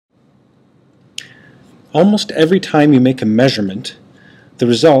Almost every time you make a measurement, the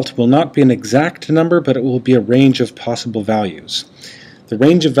result will not be an exact number, but it will be a range of possible values. The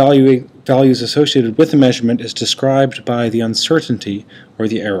range of values associated with the measurement is described by the uncertainty or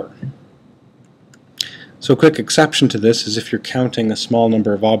the error. So a quick exception to this is if you're counting a small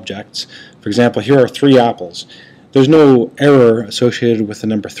number of objects. For example, here are 3 apples. There's no error associated with the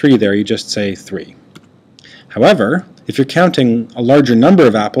number 3 there, you just say 3. However, if you're counting a larger number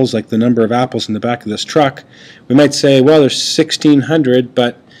of apples, like the number of apples in the back of this truck, we might say, well, there's 1,600,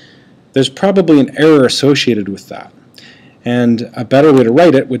 but there's probably an error associated with that. And a better way to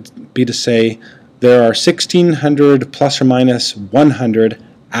write it would be to say there are 1,600 plus or minus 100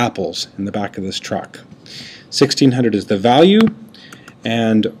 apples in the back of this truck. 1,600 is the value,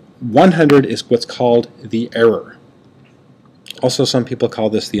 and 100 is what's called the error. Also, some people call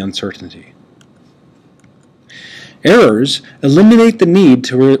this the uncertainty. Errors eliminate the need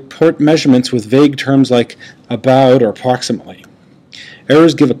to report measurements with vague terms like about or approximately.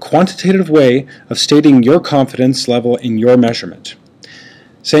 Errors give a quantitative way of stating your confidence level in your measurement.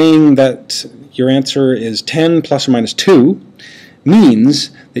 Saying that your answer is 10 plus or minus 2 means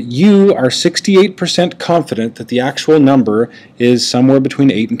that you are 68% confident that the actual number is somewhere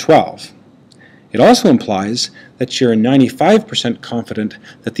between 8 and 12. It also implies that you're 95% confident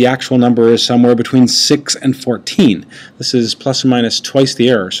that the actual number is somewhere between 6 and 14. This is plus or minus twice the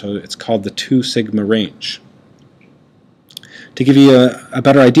error, so it's called the 2 sigma range. To give you a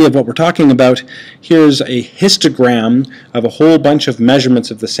better idea of what we're talking about, here's a histogram of a whole bunch of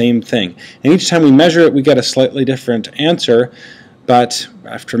measurements of the same thing. And each time we measure it, we get a slightly different answer, but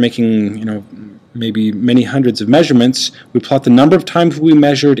after making, maybe many hundreds of measurements, we plot the number of times we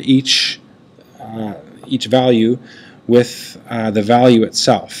measured each value with the value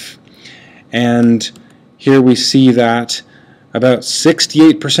itself. And here we see that about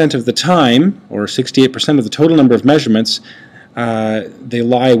 68% of the time, or 68% of the total number of measurements, they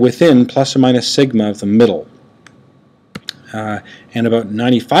lie within plus or minus sigma of the middle. And about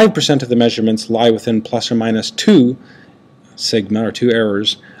 95% of the measurements lie within plus or minus 2 sigma, or 2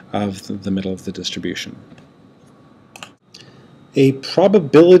 errors, of the middle of the distribution. A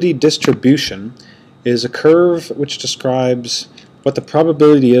probability distribution is a curve which describes what the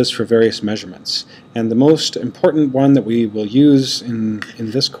probability is for various measurements. And the most important one that we will use in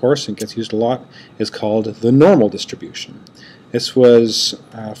this course, and gets used a lot, is called the normal distribution. This was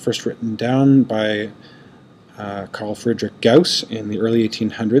first written down by Carl Friedrich Gauss in the early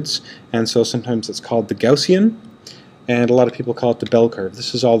 1800s, and so sometimes it's called the Gaussian, and a lot of people call it the bell curve.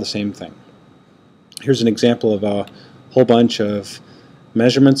 This is all the same thing. Here's an example of a whole bunch of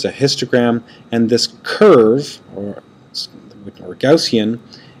measurements, a histogram, and this curve, or Gaussian,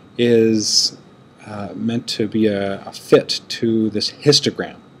 is meant to be a fit to this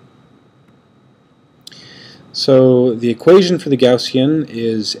histogram. So the equation for the Gaussian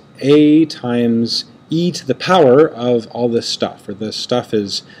is a times e to the power of all this stuff, where this stuff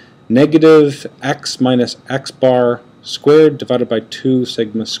is negative x minus x bar squared divided by 2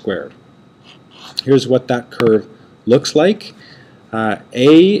 sigma squared. Here's what that curve looks like.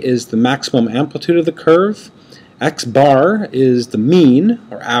 A is the maximum amplitude of the curve, x bar is the mean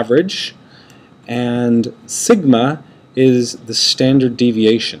or average, and sigma is the standard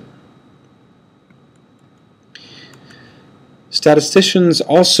deviation. Statisticians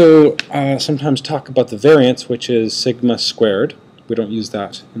also sometimes talk about the variance, which is sigma squared. We don't use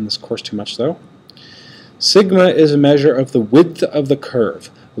that in this course too much though. Sigma is a measure of the width of the curve.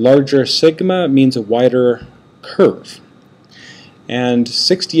 Larger sigma means a wider curve. And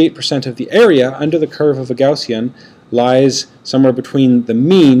 68% of the area under the curve of a Gaussian lies somewhere between the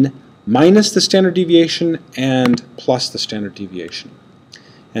mean minus the standard deviation and plus the standard deviation.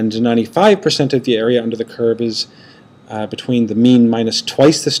 And 95% of the area under the curve is between the mean minus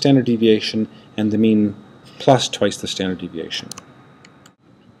twice the standard deviation and the mean plus twice the standard deviation.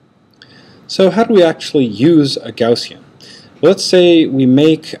 So how do we actually use a Gaussian? Well, let's say we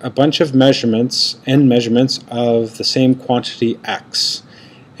make a bunch of measurements, n measurements, of the same quantity x,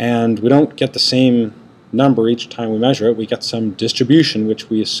 and we don't get the same number each time we measure it. We get some distribution which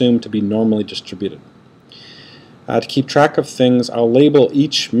we assume to be normally distributed. To keep track of things, I'll label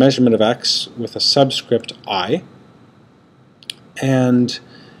each measurement of x with a subscript I, and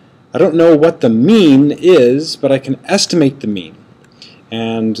I don't know what the mean is, but I can estimate the mean.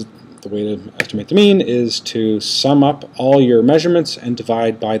 And the way to estimate the mean is to sum up all your measurements and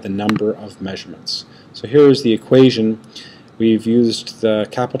divide by the number of measurements. So here is the equation. We've used the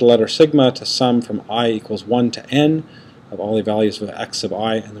capital letter sigma to sum from I equals 1 to n of all the values of x of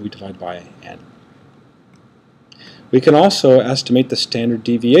I, and then we divide by n. We can also estimate the standard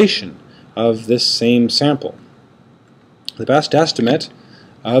deviation of this same sample. The best estimate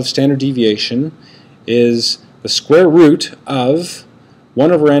of standard deviation is the square root of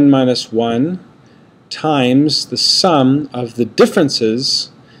 1 over n minus 1 times the sum of the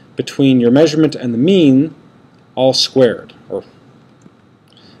differences between your measurement and the mean, all squared.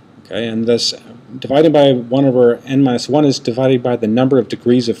 Okay, and this divided by 1 over n minus 1 is divided by the number of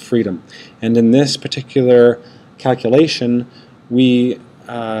degrees of freedom. And in this particular calculation, we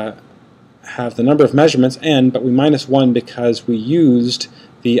have the number of measurements n, but we minus 1 because we used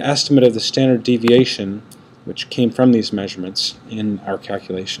the estimate of the standard deviation, which came from these measurements, in our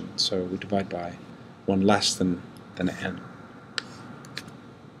calculation. So we divide by 1 less than n.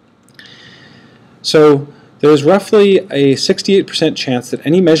 So there's roughly a 68% chance that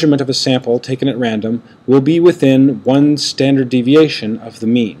any measurement of a sample taken at random will be within 1 standard deviation of the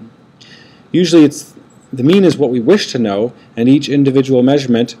mean. Usually the mean is what we wish to know, and each individual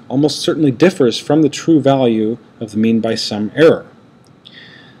measurement almost certainly differs from the true value of the mean by some error.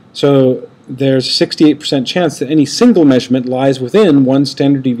 So there's a 68% chance that any single measurement lies within 1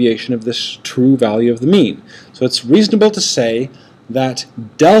 standard deviation of this true value of the mean. So it's reasonable to say that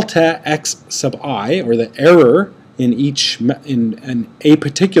delta x sub I, or the error in a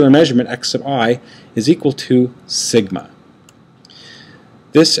particular measurement x sub I, is equal to sigma.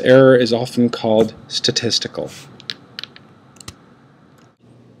 This error is often called statistical.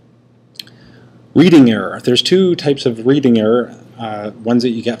 Reading error. There's 2 types of reading error. Ones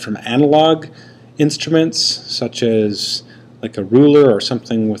that you get from analog instruments, such as like a ruler or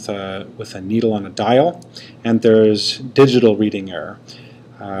something with a needle on a dial, and there's digital reading error,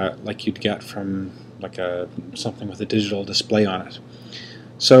 like you'd get from like something with a digital display on it.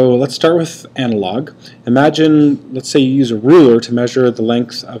 So let's start with analog. Imagine, let's say you use a ruler to measure the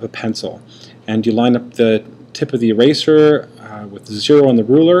length of a pencil, and you line up the tip of the eraser with 0 on the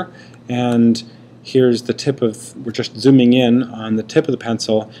ruler, and here's the tip of, we're just zooming in on the tip of the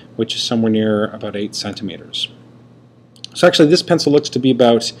pencil, which is somewhere near about 8 centimeters. So actually this pencil looks to be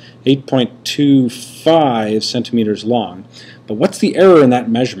about 8.25 centimeters long. But what's the error in that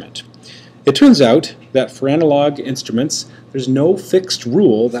measurement? It turns out that for analog instruments, there's no fixed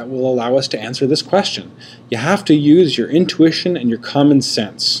rule that will allow us to answer this question. You have to use your intuition and your common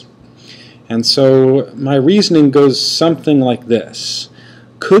sense. And so my reasoning goes something like this.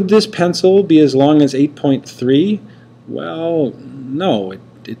 Could this pencil be as long as 8.3? Well, no,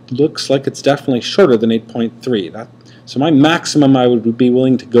 it looks like it's definitely shorter than 8.3. So my maximum I would be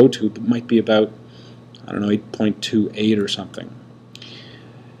willing to go to might be about, I don't know, 8.28 or something.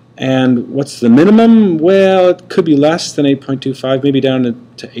 And what's the minimum? Well, it could be less than 8.25, maybe down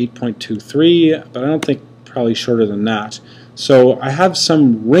to 8.23, but I don't think probably shorter than that. So I have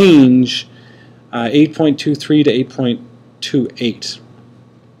some range, 8.23 to 8.28.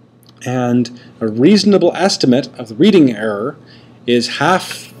 And a reasonable estimate of the reading error is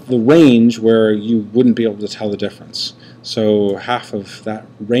half the range where you wouldn't be able to tell the difference. So half of that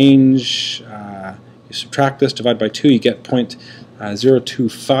range, you subtract this, divide by 2, you get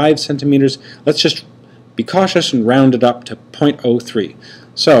 0.025 centimeters. Let's just be cautious and round it up to 0.03.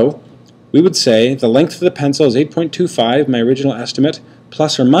 So we would say the length of the pencil is 8.25, my original estimate,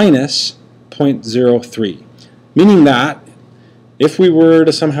 plus or minus 0.03, meaning that if we were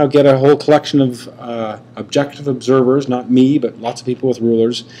to somehow get a whole collection of objective observers, not me, but lots of people with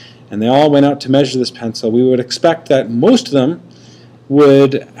rulers, and they all went out to measure this pencil, we would expect that most of them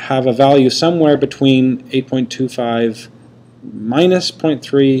would have a value somewhere between 8.25 minus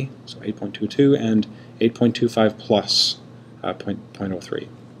 0.3, so 8.22, and 8.25 plus 0.03.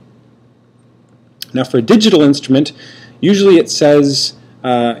 Now for a digital instrument, usually it says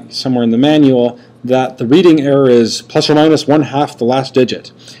somewhere in the manual that the reading error is plus or minus 1/2 the last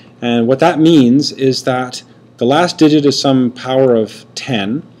digit. And what that means is that the last digit is some power of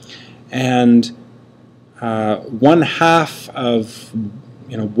 10, and 1/2 of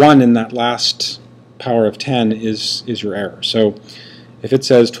 1 in that last power of 10 is your error. So if it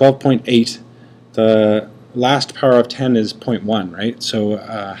says 12.8, the last power of 10 is 0.1, right? So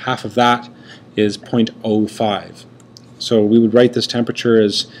half of that is 0.05. So we would write this temperature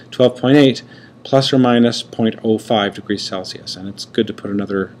as 12.8 plus or minus 0.05 degrees Celsius, and it's good to put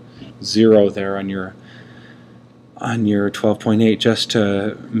another 0 there on your 12.8 just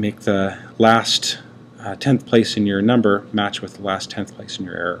to make the last 10th place in your number match with the last 10th place in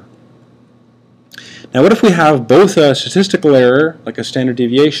your error. Now what if we have both a statistical error, like a standard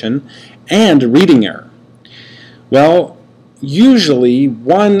deviation, and a reading error? Well, usually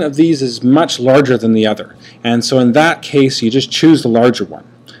one of these is much larger than the other, and so in that case you just choose the larger one.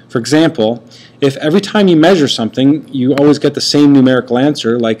 For example, if every time you measure something, you always get the same numerical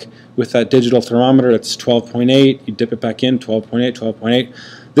answer, like with that digital thermometer, it's 12.8, you dip it back in, 12.8, 12.8,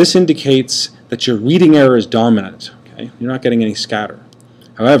 this indicates that your reading error is dominant. Okay? You're not getting any scatter.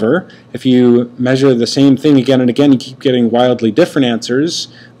 However, if you measure the same thing again and again, you keep getting wildly different answers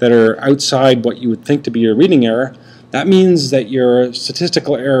that are outside what you would think to be your reading error, that means that your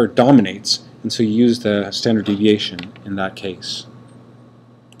statistical error dominates, and so you use the standard deviation in that case.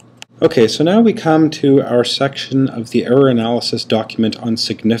 Okay, so now we come to our section of the error analysis document on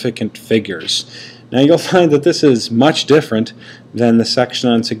significant figures. Now you'll find that this is much different than the section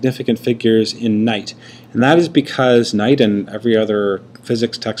on significant figures in Knight. And that is because Knight and every other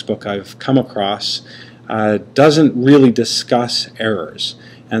physics textbook I've come across doesn't really discuss errors.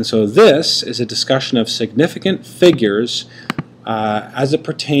 And so this is a discussion of significant figures as it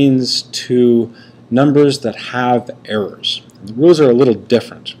pertains to numbers that have errors. The rules are a little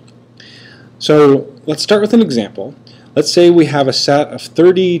different. So let's start with an example. Let's say we have a set of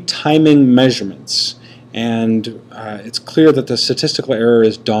 30 timing measurements, and it's clear that the statistical error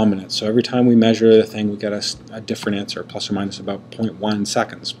is dominant. So every time we measure the thing, we get a different answer, plus or minus about 0.1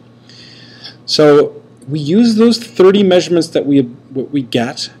 seconds. So we use those 30 measurements that we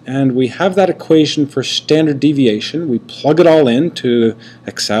get, and we have that equation for standard deviation. We plug it all into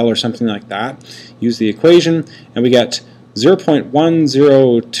Excel or something like that, use the equation, and we get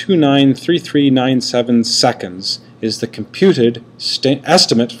 0.10293397 seconds is the computed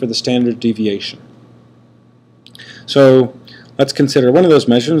estimate for the standard deviation. So let's consider one of those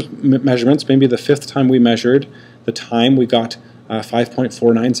measurements, maybe the 5th time we measured the time, we got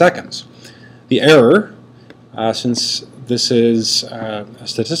 5.49 seconds. The error, since this is a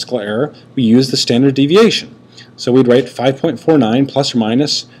statistical error, we use the standard deviation. So we'd write 5.49 plus or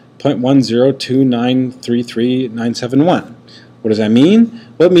minus 0.10293397. What does that mean?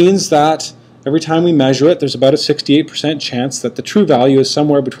 Well, it means that every time we measure it, there's about a 68% chance that the true value is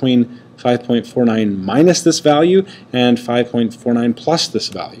somewhere between 5.49 minus this value and 5.49 plus this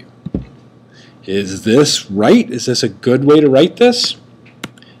value. Is this right? Is this a good way to write this?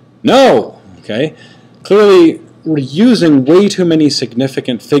 No. Okay. Clearly, we're using way too many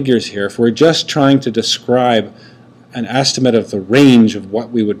significant figures here if we're just trying to describe an estimate of the range of what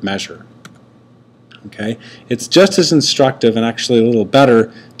we would measure. Okay? It's just as instructive and actually a little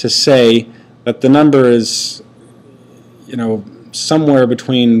better to say that the number is, somewhere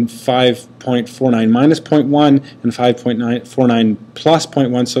between 5.49 minus 0.1 and 5.49 plus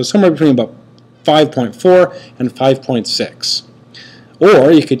 0.1, so somewhere between about 5.4 and 5.6. Or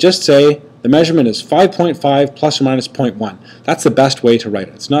you could just say the measurement is 5.5 plus or minus 0.1. That's the best way to write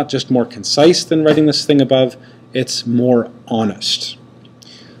it. It's not just more concise than writing this thing above, it's more honest.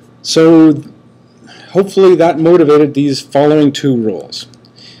 So hopefully that motivated these following 2 rules.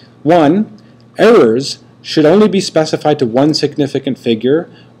 1, errors should only be specified to one significant figure,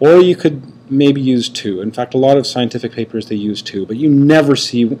 or you could maybe use 2. In fact, a lot of scientific papers they use 2, but you never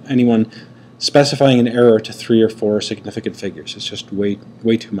see anyone specifying an error to 3 or 4 significant figures. It's just way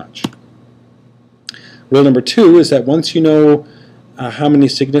too much. Rule number 2 is that once you know how many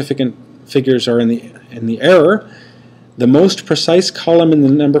significant figures are in the error, the most precise column in the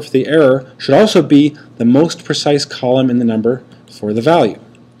number for the error should also be the most precise column in the number for the value.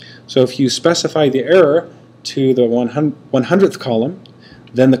 So if you specify the error to the 100th column,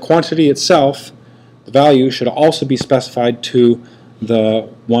 then the quantity itself, the value, should also be specified to the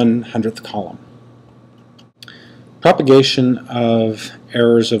 100th column. Propagation of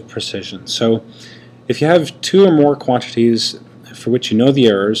errors of precision. So if you have 2 or more quantities for which you know the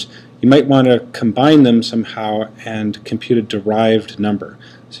errors, you might want to combine them somehow and compute a derived number.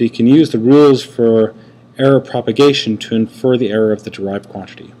 So you can use the rules for error propagation to infer the error of the derived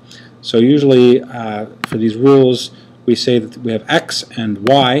quantity. So usually for these rules we say that we have x and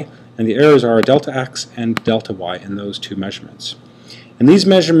y, and the errors are delta x and delta y in those 2 measurements. And these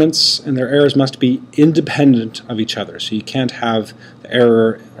measurements and their errors must be independent of each other. So you can't have the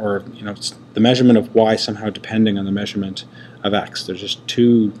error or the measurement of y somehow depending on the measurement of x. They're just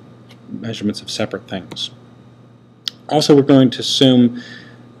 2 measurements of separate things. Also, we're going to assume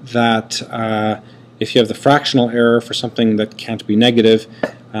that if you have the fractional error for something that can't be negative,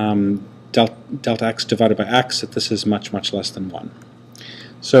 delta x divided by x, that this is much less than 1.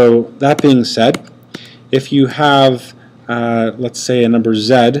 So that being said, if you have let's say a number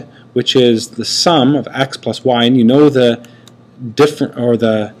z, which is the sum of x plus y, and you know the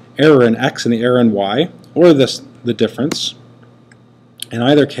error in x and the error in y, or the difference. In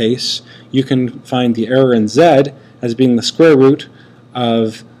either case, you can find the error in z as being the square root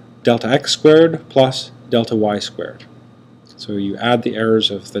of delta x squared plus delta y squared. So you add the errors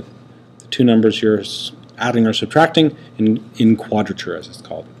of the two numbers you're adding or subtracting in quadrature, as it's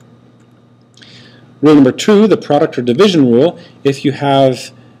called. Rule number 2, the product or division rule. If you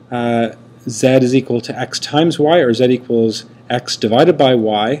have z is equal to x times y, or z equals x divided by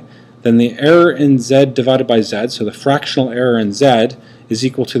y, then the error in z divided by z, so the fractional error in z, is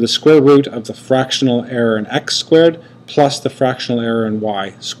equal to the square root of the fractional error in x squared plus the fractional error in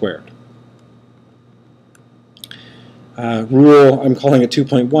y squared. Rule, I'm calling it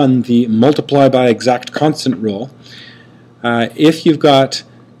 2.1, the multiply by exact constant rule. If you've got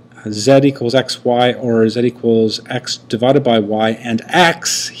z equals xy or z equals x divided by y, and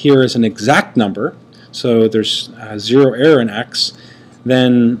x here is an exact number, so there's zero error in x,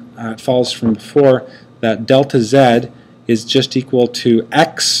 then it follows from before that delta z is just equal to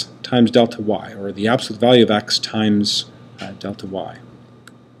x times delta y, or the absolute value of x times delta y.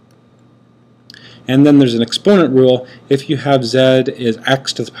 And then there's an exponent rule. If you have z is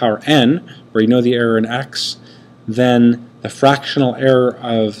x to the power n, where you know the error in x, then the fractional error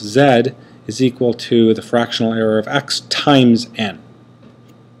of z is equal to the fractional error of x times n.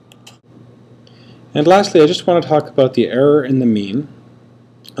 And lastly, I just want to talk about the error in the mean.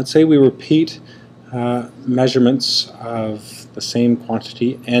 Let's say we repeat measurements of the same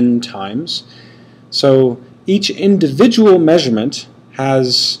quantity n times. So each individual measurement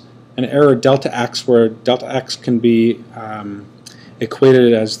has an error delta x, where delta x can be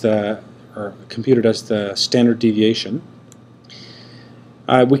equated as or computed as the standard deviation.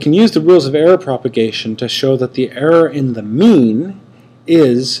 We can use the rules of error propagation to show that the error in the mean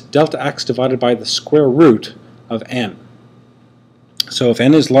is delta x divided by the square root of n. So if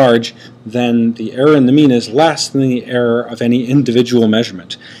n is large, then the error in the mean is less than the error of any individual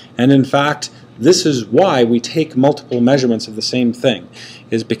measurement. And in fact, this is why we take multiple measurements of the same thing,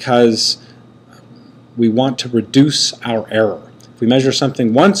 is because we want to reduce our error. If we measure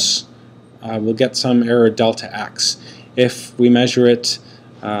something once, we'll get some error delta x. If we measure it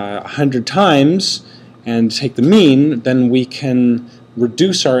 100 times and take the mean, then we can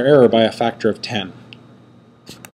reduce our error by a factor of 10.